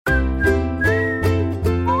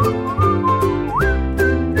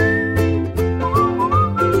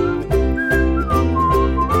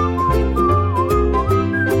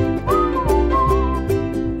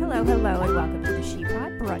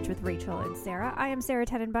Sarah. I am Sarah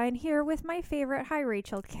Tenenbein here with my favorite. Hi,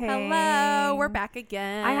 Rachel King. Hello, we're back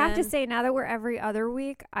again. I have to say, now that we're every other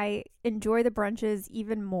week, I enjoy the brunches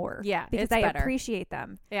even more. Yeah, because it's I better. appreciate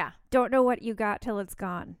them. Yeah, Don't know what you got till it's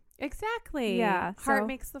gone. exactly. Yeah, Heart so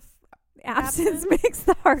makes the absence makes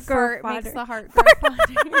the heart go fart fonder. makes the heart go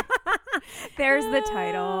fonder. There's the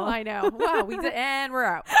title. I know. Wow, we did, and we're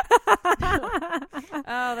out.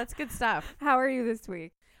 Oh, that's good stuff. How are you this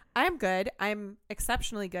week? I'm good. I'm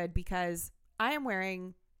exceptionally good because I am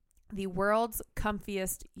wearing the world's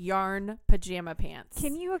comfiest yarn pajama pants.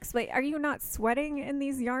 Can you explain? Are you not sweating in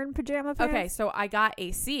these yarn pajama pants? Okay, so I got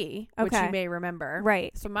AC, which Okay. you may remember.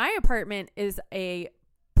 Right. So my apartment is a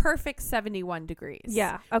perfect 71 degrees.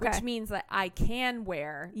 Yeah. Okay. Which means that I can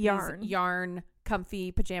wear these Yarn. yarn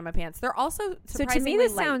comfy pajama pants. They're also So surprisingly to me,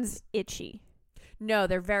 this light. sounds itchy. No,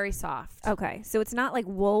 they're very soft. Okay. So it's not like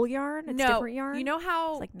wool yarn. It's no, different yarn. you know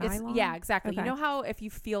how It's like nylon? yeah, exactly. Okay. You know how if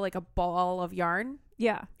you feel like a ball of yarn,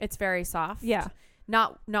 Yeah. it's very soft. Yeah.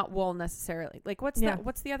 Not wool necessarily. Like what's Yeah.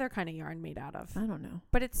 the other kind of yarn made out of? I don't know.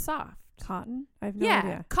 But it's soft. Cotton? I have no yeah,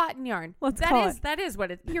 idea. cotton yarn. Let's call it. That is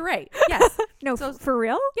what it. You're right. Yes. No, So- for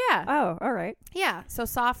real? Yeah. Oh, all right. Yeah. So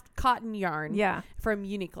soft cotton yarn. Yeah. From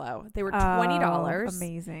Uniqlo. They were $20. Oh,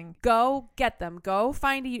 amazing. Go get them. Go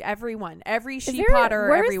find everyone. Every Is She there, Potter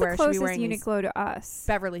where's everywhere the should be closest wearing these. Uniqlo to us?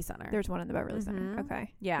 Beverly Center. There's one in the Beverly Center. Mhm.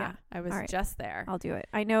 Okay. Yeah, I was All right. just there. I'll do it.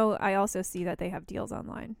 I know. I also see that they have deals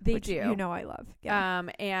online. They which do. You know I love. Yeah.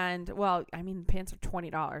 And well, I mean, pants are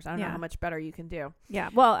 $20. I don't know Yeah. how much better you can do. Yeah.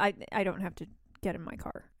 Well, I don't have to get in my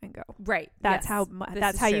car and go. Right. That's yes. how This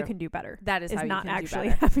that's is how you true. can do better. That is how not you can actually do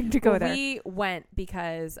better. having to go Well, there. We went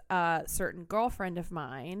because a certain girlfriend of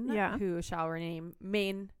mine, Yeah. who shall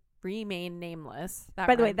remain nameless. That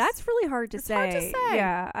By the way, rhymes. that's really hard to It's say. hard to say.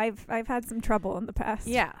 Yeah, I've had some trouble in the past.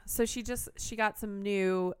 Yeah. So she got some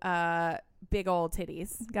new big old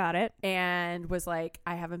titties Got it. and was like,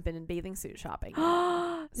 I haven't been in bathing suit shopping. So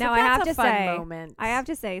Now I have that's to a fun say,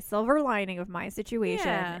 moment. silver lining of my situation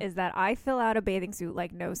Yeah. is that I fill out a bathing suit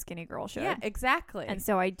like no skinny girl should. Yeah, exactly. And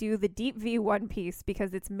so I do the deep V one piece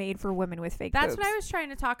because it's made for women with fake That's boobs. what I was trying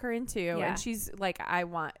to talk her into. Yeah. And she's like, I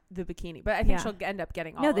want the bikini. But I think Yeah. she'll end up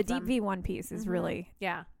getting all No, of the them. deep V one piece is Mhm. really,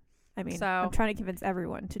 Yeah. I mean, So- I'm trying to convince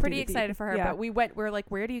everyone to Pretty do the deep- excited for her. Yeah. But we're like,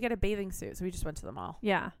 where do you get a bathing suit? So we just went to the mall.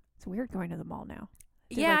 Yeah. It's weird going to the mall now.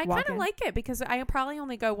 To, Yeah, like, I walk kind of in. like it because I probably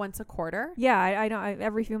only go once a quarter. Yeah, I know.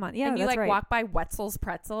 Every few months. Yeah, and you that's like right. walk by Wetzel's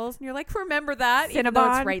Pretzels and you're like, remember that? Even though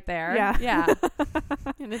Cinnabon. it's right there. Yeah. Yeah.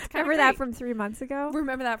 And it's kind Remember of that from 3 months ago?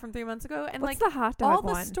 Remember that from 3 months ago? And What's like the hot dog all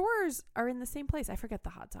one? the stores are in the same place. I forget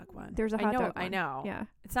the hot dog one. There's a hot dog I one. know. Yeah.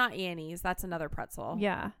 It's not Annie's. That's another pretzel.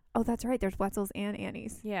 Yeah. Oh, that's right. There's Wetzel's and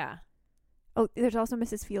Annie's. Yeah. Oh, there's also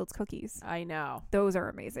Mrs. Fields cookies. I know. Those are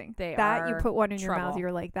amazing. They that are you put one in your mouth, trouble.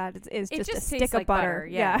 you're like, that is It just a just stick tastes of like butter. butter,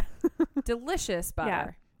 yeah. Delicious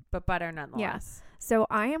butter. But butter nonetheless. So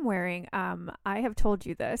I am wearing, I have told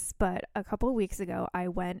you this, but a couple of weeks ago, I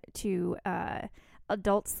went to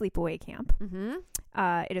adult sleepaway camp. Mm-hmm.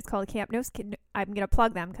 It is called Camp No Skin. I'm going to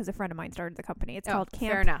plug them because a friend of mine started the company. It's called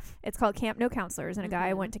Camp. Fair enough. It's called Camp No Counselors, and a guy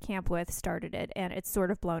I Mhm. went to camp with started it, and it's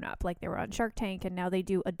sort of blown up. Like they were on Shark Tank, and now they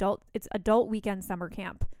do adult weekend summer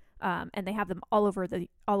camp. And they have them all over the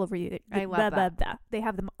I love that. They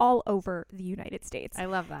have them all over the United States. I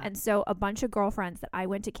love that. And so a bunch of girlfriends that I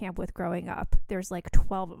went to camp with growing up, there's like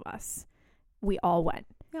 12 of us. We all went.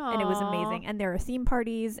 And it was amazing. And there are theme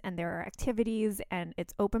parties and there are activities and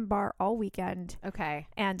it's open bar all weekend. Okay.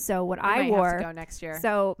 And so what I I might wore, have to go next year.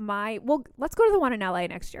 so let's go to the one in LA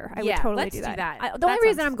next year. I would Yeah, totally let's do do that. that. The only That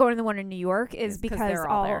reason sounds- I'm going to the one in New York is Is 'cause because they're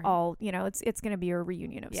all there. all it's going to be a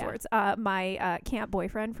reunion of Yeah. sorts. My camp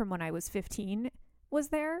boyfriend from when I was 15 was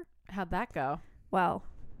there. How'd that go? Well,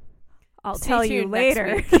 I'll Stay tell you tuned next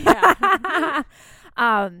later. week. Yeah.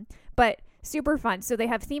 But super fun. So they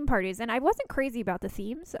have theme parties, and I wasn't crazy about the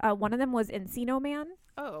themes. One of them was Encino Man,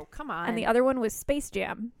 Oh, come on. and the other one was Space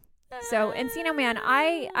Jam. So Encino Man,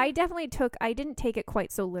 I definitely I didn't take it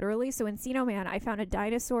quite so literally. So Encino Man, I found a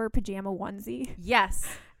dinosaur pajama onesie Yes.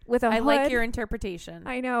 with a I hood. like your interpretation.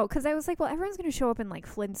 I know, because I was like, well, everyone's going to show up in like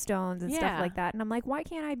Flintstones and stuff Yeah. like that. And I'm like, why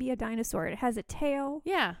can't I be a dinosaur? It has a tail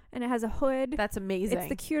Yeah. and it has a hood. That's amazing. It's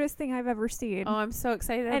the cutest thing I've ever seen. Oh, I'm so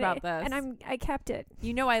excited and about this. And I kept it.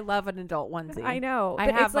 You know I love an adult onesie. I know. I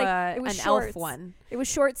but have it's like, it was an shorts. elf one. It was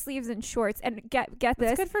short sleeves and shorts. And get It's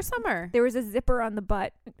this. good for summer. There was a zipper on the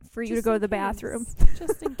butt for you to Just go to in the case. bathroom.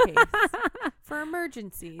 Just in case. For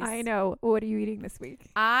emergencies. I know. What are you eating this week?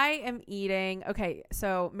 I am eating. Okay,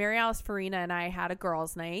 so Mary Alice Farina and I had a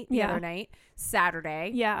girls' night the other night,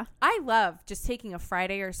 Saturday. Yeah. I love just taking a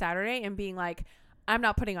Friday or Saturday and being like, I'm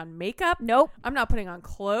not putting on makeup. Nope. I'm not putting on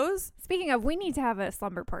clothes. Speaking of, we need to have a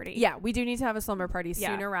slumber party. Yeah, we do need to have a slumber party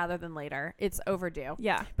sooner rather than later. It's overdue.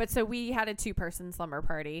 Yeah. But so we had a 2-person slumber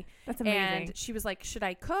party. That's amazing. And she was like, should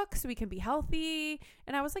I cook so we can be healthy?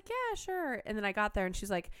 And I was like, yeah, sure. And then I got there and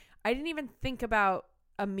she's like, I didn't even think about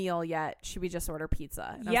a meal yet. Should we just order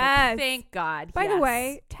pizza? And I was like, thank God. By the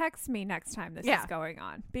way, text me next time this is going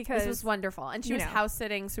on, because this was wonderful. And she was house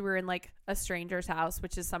sitting, so we were in like a stranger's house,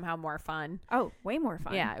 which is somehow more fun. Oh, way more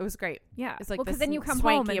fun. Yeah, it was great. Yeah, it's like because then you come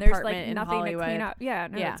swanky home and there's like apartment nothing in Hollywood to clean up. Yeah,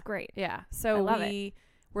 no, it's great. Yeah, so we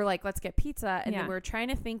were like, let's get pizza, and then we were trying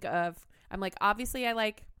to think of. I'm like, obviously, I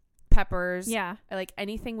like peppers. Yeah, I like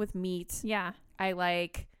anything with meat. Yeah, I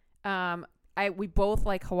like. We both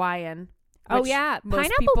like Hawaiian. Oh yeah,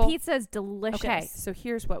 pineapple pizza is delicious. Okay, so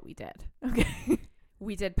here's what we did. Okay,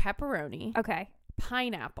 we did pepperoni. Okay,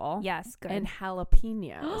 pineapple. Yes, good. And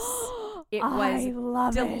jalapenos. It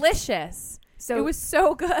was delicious. So it was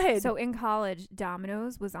so good. So in college,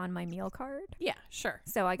 Domino's was on my meal card. Yeah, sure.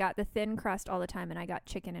 So I got the thin crust all the time, and I got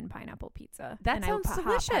chicken and pineapple pizza. That sounds delicious. I would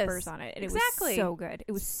put hot peppers on it. And it was so good.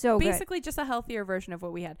 It was so good. Basically just a healthier version of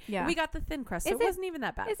what we had. Yeah. We got the thin crust, so it wasn't even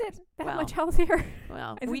that bad. Is it that much healthier?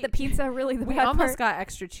 Well, is the pizza really the bad We almost part? got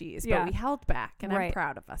extra cheese, but we held back, and I'm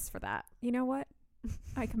proud of us for that. You know what?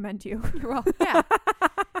 I commend you. You're welcome. Yeah.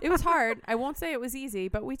 It was hard. I won't say it was easy,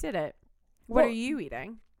 but we did it. What are you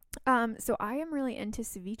eating? So I am really into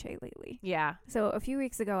ceviche lately. Yeah. So a few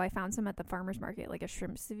weeks ago, I found some at the farmer's market, like a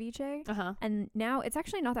shrimp ceviche. Uh-huh. And now it's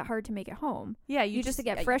actually not that hard to make at home. Yeah, you just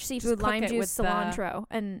get fresh seafood, lime juice, cilantro,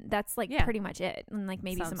 and that's like pretty much it. And like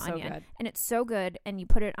maybe some onion. Good. And it's so good. And you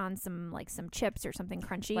put it on some chips or something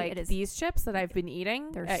crunchy. Like it is these chips that I've been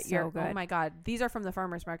eating. They're so good. Oh my God. These are from the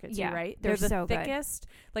farmer's market too, right? They're the so thickest,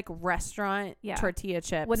 like restaurant tortilla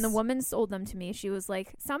chips. When the woman sold them to me, she was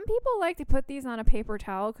like, some people like to put these on a paper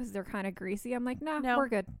towel because they're kind of greasy. I'm like, no, we're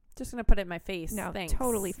good. Just gonna put it in my face. No, thanks.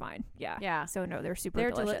 Totally fine. Yeah. Yeah. So no, they're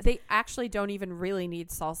super delicious. They actually don't even really need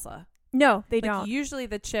salsa. No, they don't. Usually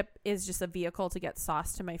the chip is just a vehicle to get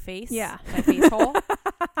sauce to my face. Yeah. My face hole.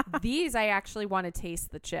 These I actually want to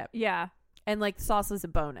taste the chip. Yeah. And like salsa is a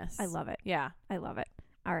bonus. I love it. Yeah. I love it.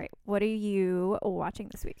 All right. What are you watching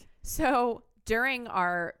this week? So during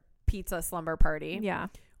our pizza slumber party,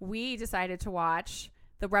 we decided to watch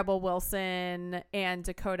the Rebel Wilson and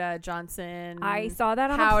Dakota Johnson. I saw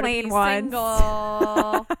that on a plane once.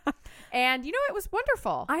 And it was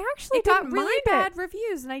wonderful. I actually it got really bad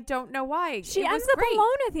reviews, and I don't know why. She ends up alone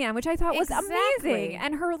at the end, which I thought was amazing.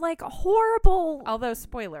 And her horrible. Although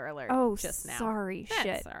spoiler alert. Oh, just now. Sorry,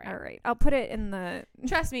 shit. Sorry. All right, I'll put it in the.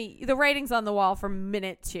 Trust me, the writing's on the wall from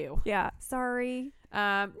minute 2. Yeah, sorry.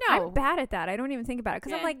 No, I'm bad at that. I don't even think about it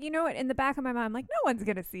because I'm like, in the back of my mind, I'm like, no one's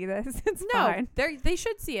gonna see this. It's fine. They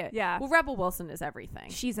should see it. Yeah. Well, Rebel Wilson is everything.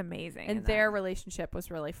 She's amazing, and their relationship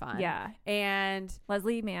was really fun. Yeah. And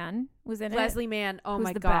Leslie Mann was in it. Leslie Mann. Oh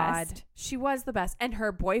my God, she was the best. And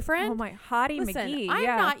her boyfriend. Oh my, Hottie Listen, McGee. I'm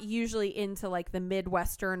not usually into like the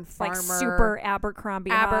Midwestern farmer, like super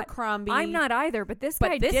Abercrombie. I'm not either. But this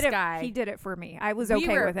guy did it. He did it for me. I was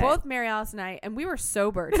okay with it. Both Mary Alice and I, and we were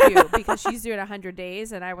sober too because she's doing 100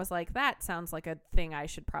 days, and I was like, that sounds like a thing I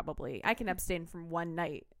can abstain from one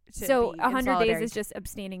night. So 100 days is just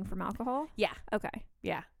abstaining from alcohol? Yeah. Okay.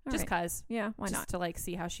 Yeah. All just cause. Yeah. Why just not? to like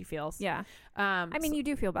see how she feels. Yeah. I mean, you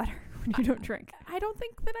do feel better when you don't drink. I don't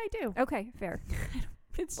think that I do. Okay. Fair.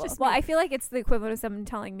 It's just well, I feel like it's the equivalent of someone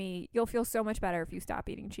telling me you'll feel so much better if you stop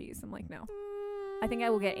eating cheese. I'm like, no. I think I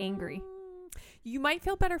will get angry. You might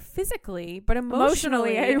feel better physically, but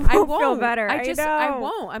emotionally I won't feel better. I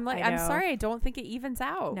won't. I'm like, I'm sorry. I don't think it evens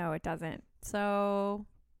out. No, it doesn't. So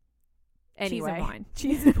anyway,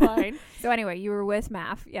 cheese and wine. So anyway, you were with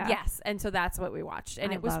Mav. Yeah. Yes. And so that's what we watched.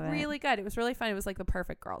 And it was really good. It was really fun. It was like the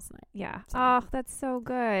perfect girls' night. Yeah. So. Oh, that's so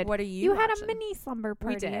good. What are you You watching? had a mini slumber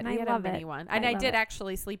party. We did. And we I had love a mini it. one. And I did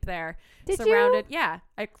actually sleep there. Did surrounded, you? Yeah.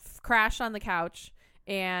 I crashed on the couch.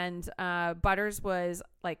 And Butters was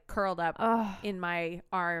like curled up in my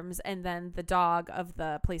arms, and then the dog of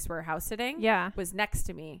the place we're house sitting was next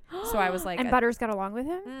to me. So I was like, and Butters got along with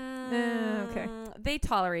him. Okay, they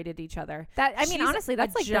tolerated each other. She's honestly,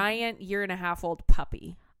 that's like giant 1.5-year-old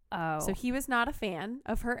puppy. Oh, so he was not a fan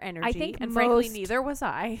of her energy. I think and frankly, neither was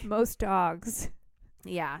I. Most dogs,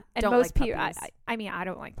 and don't most people. I mean, I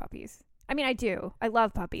don't like puppies. I mean, I do. I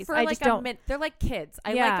love puppies. I just don't. They're like kids.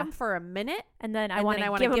 I like them for a minute, and then I want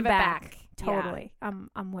to give them back. Totally. Yeah.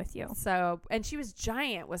 I'm with you. So, and she was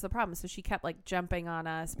giant was the problem. So she kept like jumping on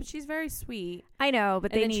us, but she's very sweet. I know,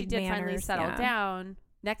 but and they then she did manners, finally settle down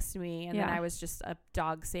next to me, and then I was just a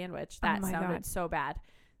dog sandwich. That sounded so bad.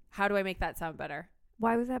 How do I make that sound better?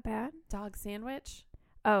 Why was that bad? Dog sandwich.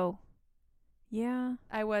 Oh. Yeah.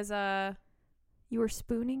 I was You were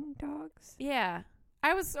spooning dogs? Yeah.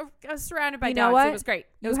 I was surrounded by you know dogs. What? It was great.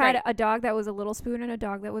 You had a dog that was a little spoon and a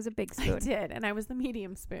dog that was a big spoon. I did, and I was the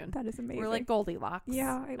medium spoon. That is amazing. We're like Goldilocks.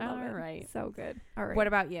 Yeah, I love it. All right. So good. All right. What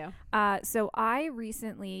about you? So I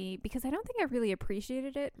recently, because I don't think I really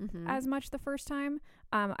appreciated it as much the first time,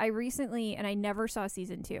 I recently, and I never saw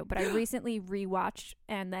season 2, but I recently rewatched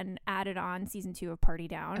and then added on season 2 of Party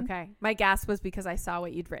Down. Okay. My guess was because I saw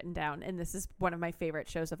what you'd written down, and this is one of my favorite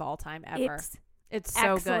shows of all time ever. It's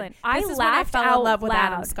so excellent. Good. This is when I fell in love with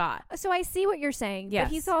Adam Scott. So I see what you're saying, but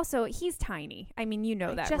he's tiny. I mean, you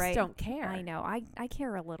know that, right? I just don't care. I know. I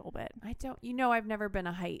care a little bit. I don't. I've never been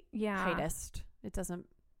a heightist. It doesn't.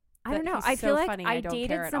 I don't know. I feel like I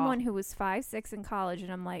dated someone who was 5'6" in college,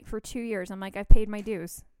 and I'm like, for 2 years, I'm like, I've paid my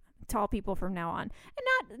dues. Tall people from now on,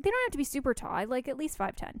 and they don't have to be super tall. I like at least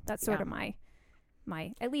 5'10". That's sort of my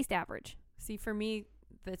at least average. See, for me,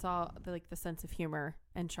 it's all the sense of humor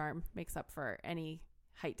and charm makes up for any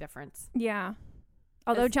height difference. Yeah.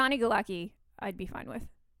 Although Johnny Galecki, I'd be fine with.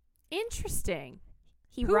 Interesting.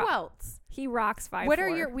 Who else? He rocks 5'4". What are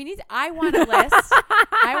I want a list.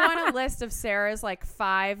 I want a list of Sarah's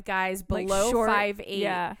 5 guys below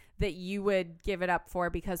 5'8" that you would give it up for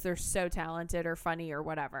because they're so talented or funny or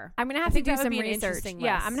whatever. I'm gonna have to do some research.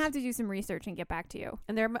 Yeah, I'm gonna have to do some research and get back to you.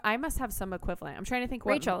 And I must have some equivalent. I'm trying to think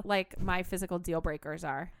what Rachel, my physical deal breakers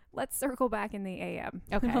are. Let's circle back in the AM.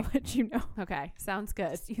 Okay. I'll let you know. Okay. Sounds good.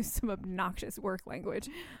 Just use some obnoxious work language.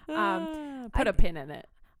 Put a pin in it.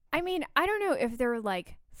 I mean, I don't know if they're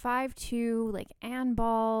 5'2", and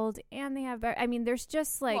bald, and they have. I mean, there's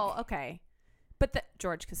just Well, okay, but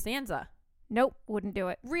George Costanza. Nope, wouldn't do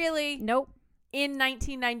it. Really? Nope. In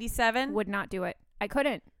 1997, would not do it. I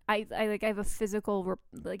couldn't. I have a physical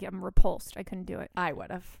I'm repulsed. I couldn't do it. I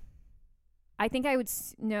would have. I think I would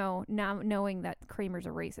now knowing that Kramer's a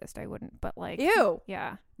racist. I wouldn't. But ew.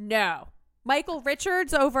 Yeah. No. Michael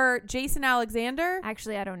Richards over Jason Alexander?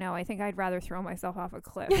 Actually, I don't know. I think I'd rather throw myself off a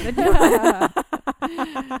cliff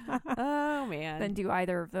oh man. than do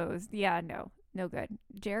either of those. Yeah, no good.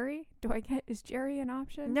 Jerry? Is Jerry an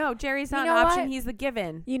option? No, Jerry's not an option. He's the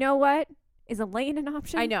given. You know what? Is Elaine an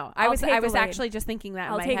option? I know. I was actually just thinking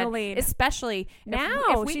that in my head. I'll take Elaine. Especially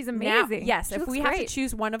now. She's amazing. Yes. If we have to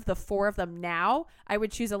choose one of the 4 of them now, I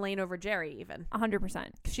would choose Elaine over Jerry even. 100%.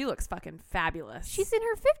 She looks fucking fabulous. She's in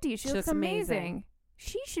her 50s. She looks amazing.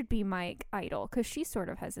 She should be my idol because she sort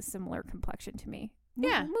of has a similar complexion to me.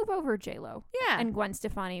 Move over, J-Lo. Yeah. And Gwen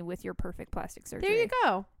Stefani with your perfect plastic surgery. There you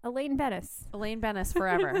go. Elaine Bennis. Elaine Bennis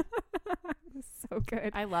forever. So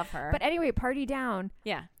good. I love her. But anyway, Party Down.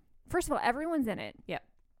 Yeah. First of all, everyone's in it. Yep.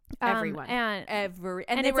 Everyone. And they it's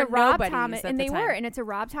were a Rob Thomas. And they were. And it's a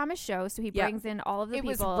Rob Thomas show. So he brings in all of the people.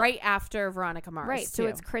 It was right after Veronica Mars. Right. So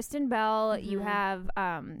it's Kristen Bell. You have,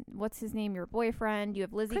 what's his name? Your boyfriend. You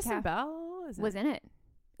have Lizzie. Kristen Bell was in it.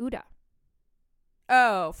 Uda.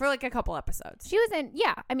 Oh, for a couple episodes. She was in,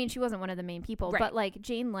 I mean, she wasn't one of the main people, right. But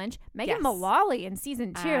Jane Lynch, Megan Mullally in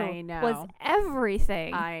season 2 I know. was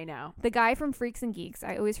everything. I know. The guy from Freaks and Geeks,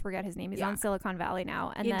 I always forget his name. He's on Silicon Valley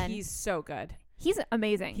now. And then he's so good. He's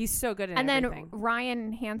amazing. He's so good in everything. And then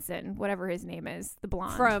Ryan Hansen, whatever his name is, the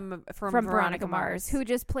blonde. From Veronica Mars, who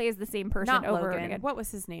just plays the same person Not over Logan. and again. What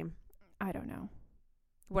was his name? I don't know.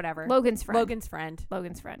 Whatever. Logan's friend.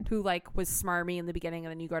 Who was smarmy in the beginning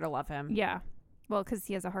and then you go to love him. Yeah. Well, because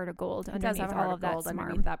he has a heart of gold underneath all of that smarm.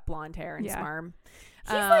 Underneath that blonde hair and smarm.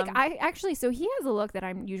 He's so he has a look that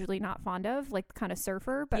I'm usually not fond of, kind of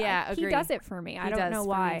surfer, but he does it for me. I don't know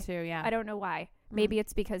why. Too, yeah. I don't know why. Maybe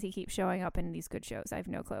it's because he keeps showing up in these good shows. I have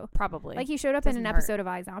no clue. Probably. He showed up in an episode of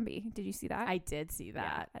iZombie. Did you see that? I did see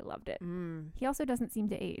that. Yeah, I loved it. He also doesn't seem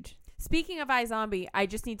to age. Speaking of iZombie, I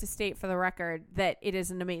just need to state for the record that it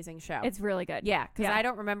is an amazing show. It's really good. Yeah, because I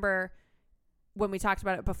don't remember when we talked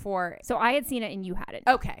about it before. So I had seen it and you hadn't.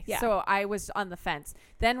 Okay. Yeah. So I was on the fence.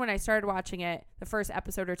 Then when I started watching it, the first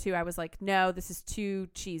episode or 2, I was like, no, this is too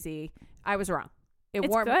cheesy. I was wrong. It's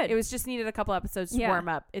good. It was just needed a couple episodes to warm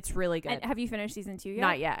up. It's really good. And have you finished season 2 yet?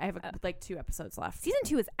 Not yet. I have 2 episodes left. Season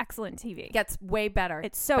 2 is excellent TV. It gets way better.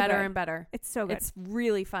 It's so better good. and better. It's so good. It's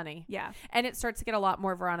really funny. Yeah. And it starts to get a lot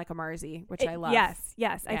more Veronica Mars-y, which I love. Yes.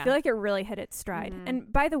 Yeah. I feel like it really hit its stride. And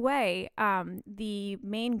by the way, the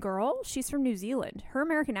main girl, she's from New Zealand. Her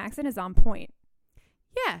American accent is on point.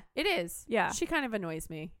 Yeah, it is. Yeah. She kind of annoys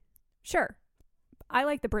me. Sure. I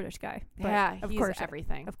like the British guy. Yeah, of course,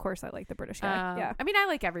 everything. Of course, I like the British guy. Yeah, I mean, I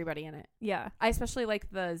like everybody in it. Yeah, I especially like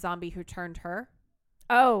the zombie who turned her.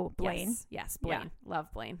 Oh, Blaine. Yes, Blaine. Yeah.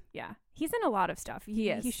 Love Blaine. Yeah, he's in a lot of stuff. He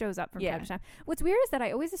is. He shows up from time to time. What's weird is that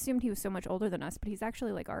I always assumed he was so much older than us, but he's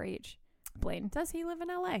actually our age. Blaine. Does he live in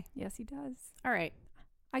LA? Yes, he does. All right.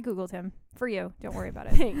 I Googled him for you. Don't worry about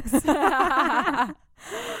it. Thanks.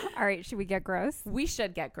 All right. Should we get gross? We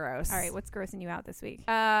should get gross. All right. What's grossing you out this week?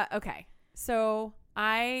 Okay. So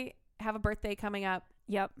I have a birthday coming up.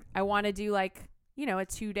 Yep. I want to do like, a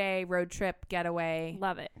 2-day road trip getaway.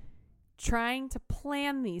 Love it. Trying to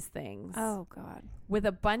plan these things. Oh, God. With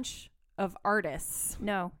a bunch of artists.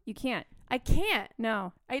 No, you can't. I can't.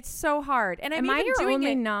 No. It's so hard. And Am I your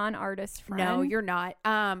only non-artist friend? No, you're not.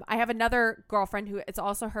 I have another girlfriend who it's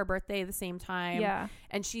also her birthday at the same time. Yeah.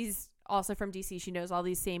 And she's also from DC. She knows all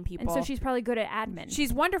these same people. And so she's probably good at admin.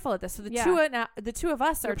 She's wonderful at this. So the two of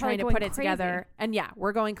us are trying to put it together. And yeah,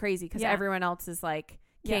 we're going crazy because everyone else is like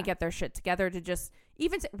can't get their shit together to just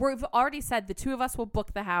we've already said the two of us will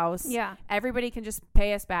book the house. Yeah. Everybody can just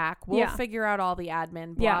pay us back. We'll figure out all the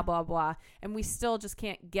admin, blah, blah, blah. And we still just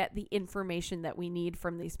can't get the information that we need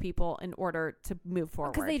from these people in order to move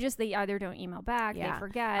forward. Because they either don't email back, they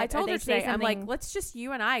forget. I told her today, I'm like, let's just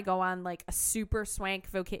you and I go on like a super swank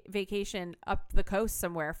vacation up the coast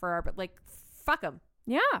somewhere but fuck them.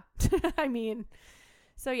 Yeah. I mean...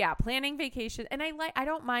 So yeah, planning vacation, and I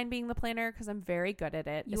don't mind being the planner because I'm very good at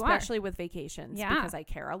it, especially with vacations. Yeah, because I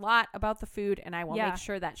care a lot about the food, and I will make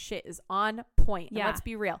sure that shit is on point. Yeah, and let's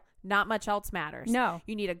be real, not much else matters. No,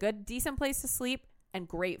 you need a good, decent place to sleep and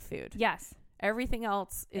great food. Yes, everything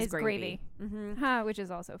else is gravy. Mm-hmm. Which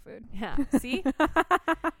is also food. Yeah, see,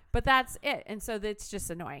 but that's it, and so it's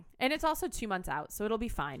just annoying, and it's also 2 months out, so it'll be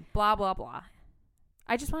fine. Blah blah blah.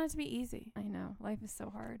 I just want it to be easy. I know. Life is so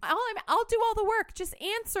hard. I'll do all the work. Just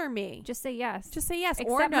answer me. Just say yes. Just say yes. Accept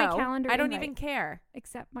or no. my calendar I don't invite. even care.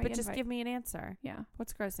 Accept my But invite. just give me an answer. Yeah.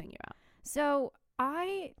 What's grossing you out? So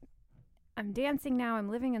I'm dancing now. I'm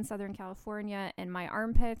living in Southern California, and my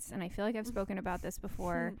armpits, and I feel like I've spoken about this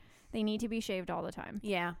before, they need to be shaved all the time.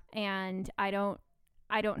 Yeah. And I don't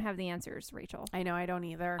have the answers, Rachel. I know. I don't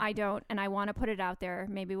either. I don't. And I want to put it out there.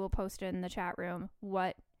 Maybe we'll post it in the chat room.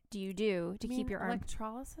 What do you do to keep your arm?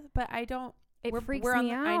 Electrolysis? But I don't. It freaks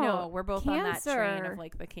me out. I know. We're both cancer. on that train of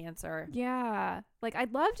like the cancer. Yeah. Like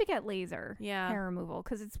I'd love to get laser hair removal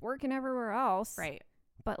because it's working everywhere else. Right.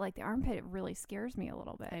 But like the armpit, it really scares me a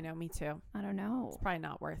little bit. I know. Me too. I don't know. It's probably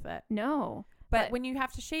not worth it. No. But when you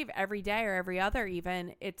have to shave every day or every other,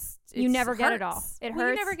 even it's you never hurts. get it all. It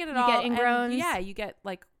hurts. You never get it all. You get ingrowns. Yeah. You get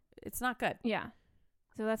like it's not good. Yeah.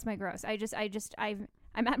 So that's my gross.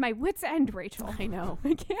 I'm at my wit's end, Rachel. I know.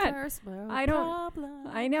 I can't. First world I don't. problems.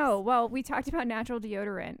 I know. Well, we talked about natural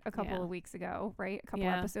deodorant a couple of weeks ago, right? A couple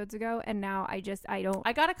episodes ago, and now I don't.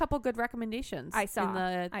 I got a couple good recommendations. I saw in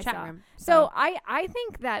the chat room. So I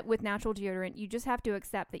think that with natural deodorant, you just have to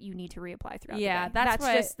accept that you need to reapply throughout the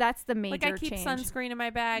day. That's the major change. Like I keep sunscreen in my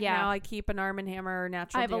bag. Yeah. Now I keep an Arm & Hammer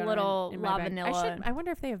natural. I have deodorant a little in La my Vanilla. Bag. I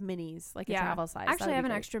wonder if they have minis, like a travel size. Actually, I have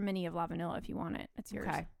an extra mini of La Vanilla if you want it. It's yours.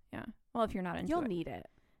 Okay. Yeah. Well, if you're not into You'll need it.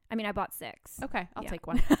 I mean, I bought 6. Okay, I'll take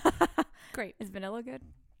one. Great. Is vanilla good?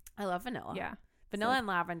 I love vanilla. Yeah. Vanilla and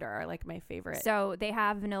lavender are like my favorite. So they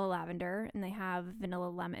have vanilla lavender and they have vanilla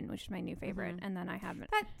lemon, which is my new favorite. And then I have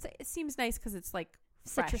it seems nice because it's like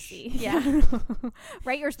citrusy. Yeah.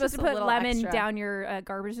 Right. You're supposed to put lemon down your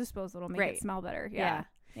garbage disposal. It'll make it smell better. Yeah.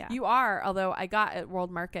 You are. Although I got at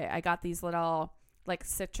World Market, I got these little like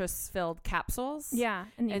citrus filled capsules. Yeah.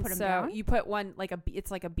 And you put them down. You put one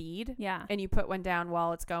it's like a bead. Yeah. And you put one down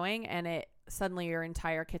while it's going and it suddenly your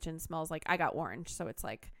entire kitchen smells like I got orange. So it's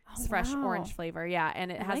like fresh orange flavor. Yeah.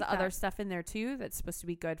 And it has other stuff in there too that's supposed to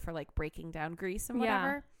be good for like breaking down grease and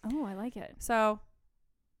whatever. Oh, I like it. So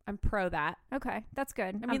I'm pro that. Okay. That's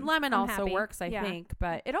good. I mean, lemon also works, I think,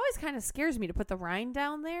 but it always kind of scares me to put the rind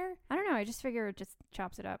down there. I don't know. I just figure it just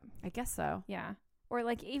chops it up. I guess so. Yeah. Or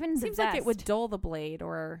like even seems like it would dull the blade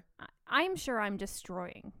or I'm sure I'm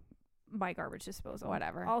destroying my garbage disposal.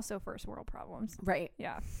 Whatever. Also first world problems. Right.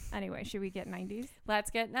 Yeah. Anyway, should we get 90s? Let's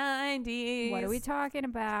get 90s. What are we talking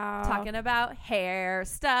about? Talking about hair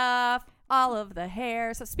stuff. All of the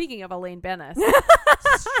hair. So speaking of Elaine Bennis,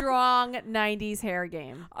 strong 90s hair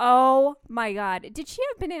game. Oh my God. Did she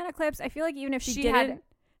have banana clips? I feel like even if she didn't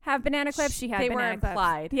have banana clips, she had banana clips. They were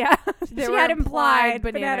implied. Yeah. She had implied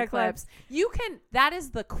banana clips. That is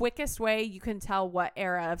the quickest way you can tell what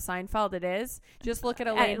era of Seinfeld it is. Just look at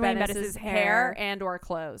Elaine Bennis's hair and or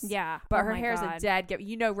clothes. Yeah. But her hair is a dead give.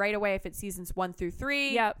 You know right away if it's seasons 1 through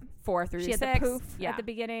 3. Yep. 4 through 6. She had the poof at the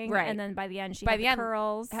beginning. Right. And then by the end, she had the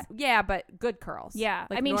curls. Yeah, but good curls. Yeah.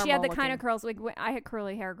 Like I mean, she had the kind of curls. Like when I had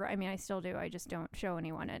curly hair. I mean, I still do. I just don't show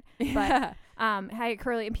anyone it. But I had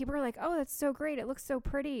curly. And people were like, oh, that's so great. It looks so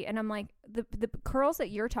pretty. scrunchy. And I'm like, the curls that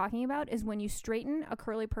you're talking about is when you straighten a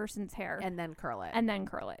curly person's hair. And then curl it.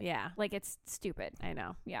 Yeah. Like, it's stupid. I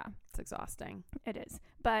know. Yeah. It's exhausting. It is.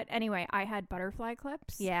 But anyway, I had butterfly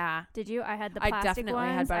clips. Yeah. Did you? I had the plastic definitely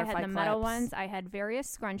ones. had butterfly I had the clips. metal ones. I had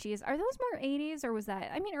various scrunchies. Are those more 80s or was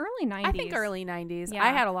that? I mean, early 90s. I think early 90s. Yeah. I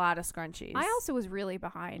had a lot of scrunchies. I also was really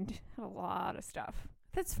behind. Had a lot of stuff.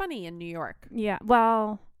 That's funny in New York. Yeah.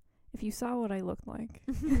 Well, if you saw what I looked like.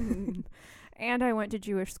 And I went to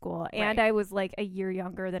Jewish school, and I was like a year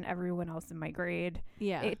younger than everyone else in my grade.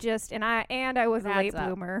 Yeah. It just, and I was a late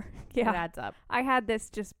bloomer. Yeah. It adds up. I had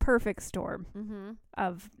this just perfect storm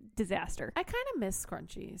of disaster. I kind of miss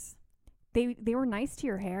scrunchies. They were nice to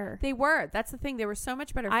your hair. They were. That's the thing. They were so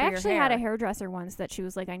much better for your hair. I actually had a hairdresser once that she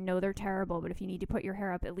was like, I know they're terrible, but if you need to put your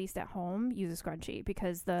hair up at least at home, use a scrunchie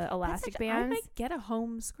because the elastic bands. I might get a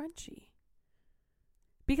home scrunchie.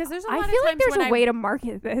 Because there's a lot of times I feel like there's a way to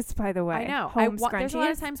market this, by the way. I know. There's a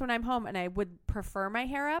lot of times when I'm home and I would prefer my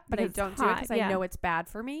hair up, but I don't do it because I know it's bad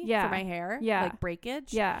for me, for my hair, like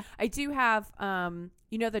breakage. Yeah. I do have,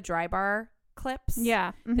 the dry bar clips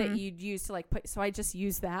that you'd use to like put, so I just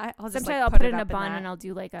use that. Sometimes I'll put it in a bun and I'll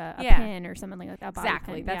do like a pin or something like that.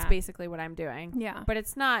 Exactly. That's basically what I'm doing. Yeah. But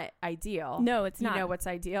it's not ideal. No, it's not. You know what's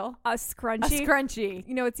ideal? A scrunchie.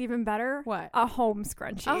 You know what's even better? What? A home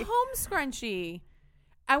scrunchie. A home scrunchie.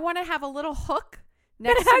 I want to have a little hook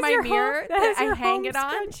next to my mirror that I hang it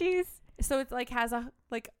on. Scrunchies. So it's like has a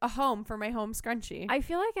home for my home scrunchie. I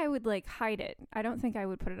feel like I would like hide it. I don't think I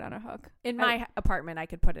would put it on a hook. In my apartment, I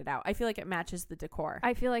could put it out. I feel like it matches the decor.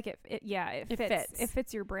 I feel like it fits. It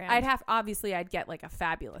fits your brand. I'd get like a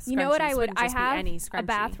fabulous scrunchie. You know what I would? I have any a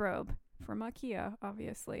bathrobe from IKEA,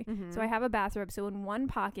 obviously. Mm-hmm. So I have a bathrobe. So in one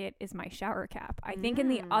pocket is my shower cap. I think in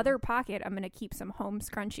the other pocket, I'm going to keep some home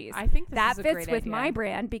scrunchies. I think that fits with my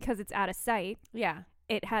brand because it's out of sight. Yeah.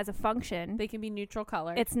 It has a function. They can be neutral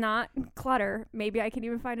color. It's not clutter. Maybe I can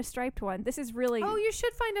even find a striped one. This is really... Oh, you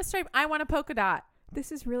should find a stripe. I want a polka dot.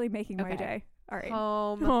 This is really making my day. All right.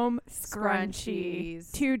 Home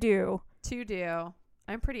scrunchies. To do.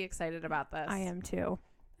 I'm pretty excited about this. I am too.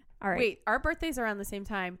 All right. Wait, our birthdays are around the same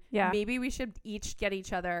time. Yeah. Maybe we should each get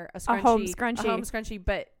each other a scrunchie. A home scrunchie.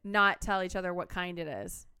 But not tell each other what kind it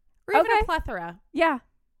is. Or even a plethora. Yeah.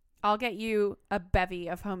 I'll get you a bevy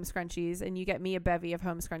of home scrunchies, and you get me a bevy of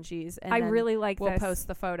home scrunchies. And I really like this. We'll post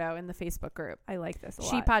the photo in the Facebook group. I like this a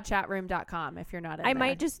lot. ShePodChatRoom.com if you're not in I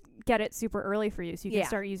might just get it super early for you so you can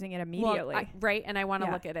start using it immediately. Well, right, and I want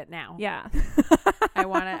to look at it now. Yeah. I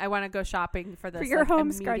want to go shopping for this. For your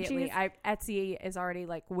home scrunchies. Etsy is already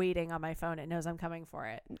like waiting on my phone. It knows I'm coming for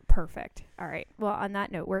it. Perfect. All right. Well, on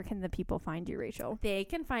that note, where can the people find you, Rachel? They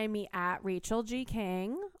can find me at Rachel G.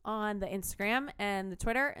 King on the Instagram and the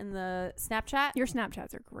Twitter and the Snapchat. Your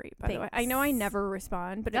Snapchats are great, by the way. I know I never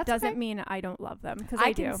respond, but it doesn't mean I don't love them because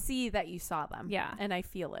I do. I can see that you saw them. Yeah. And I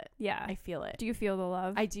feel it. Yeah. I feel it. Do you feel the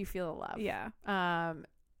love? I do feel the love. Yeah.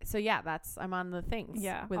 So yeah, I'm on the things.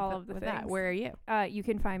 Yeah, all of the things. That. Where are you? You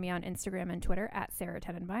can find me on Instagram and Twitter at Sarah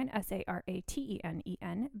Tenenbein,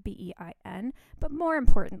 SaraTenenbein. But more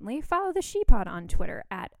importantly, follow the ShePod on Twitter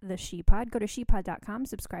at the ShePod. Go to shepod.com,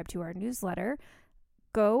 subscribe to our newsletter.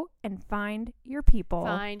 Go and find your people.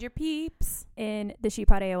 Find your peeps. In the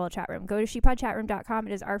ShePod AOL chat room. Go to shepodchatroom.com.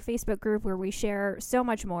 It is our Facebook group where we share so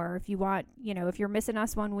much more. If you want, if you're missing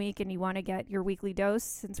us one week and you want to get your weekly dose,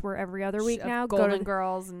 since we're every other week now, Golden go to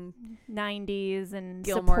Girls and 90s and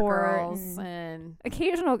Gilmore support Girls and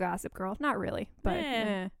occasional Gossip Girl. Not really, but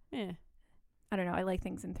I don't know. I like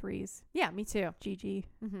things in threes. Yeah, me too. GG.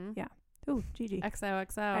 Mm-hmm. Yeah. Ooh, GG.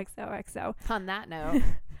 XOXO. XOXO. On that note.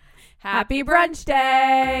 Happy brunch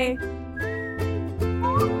day!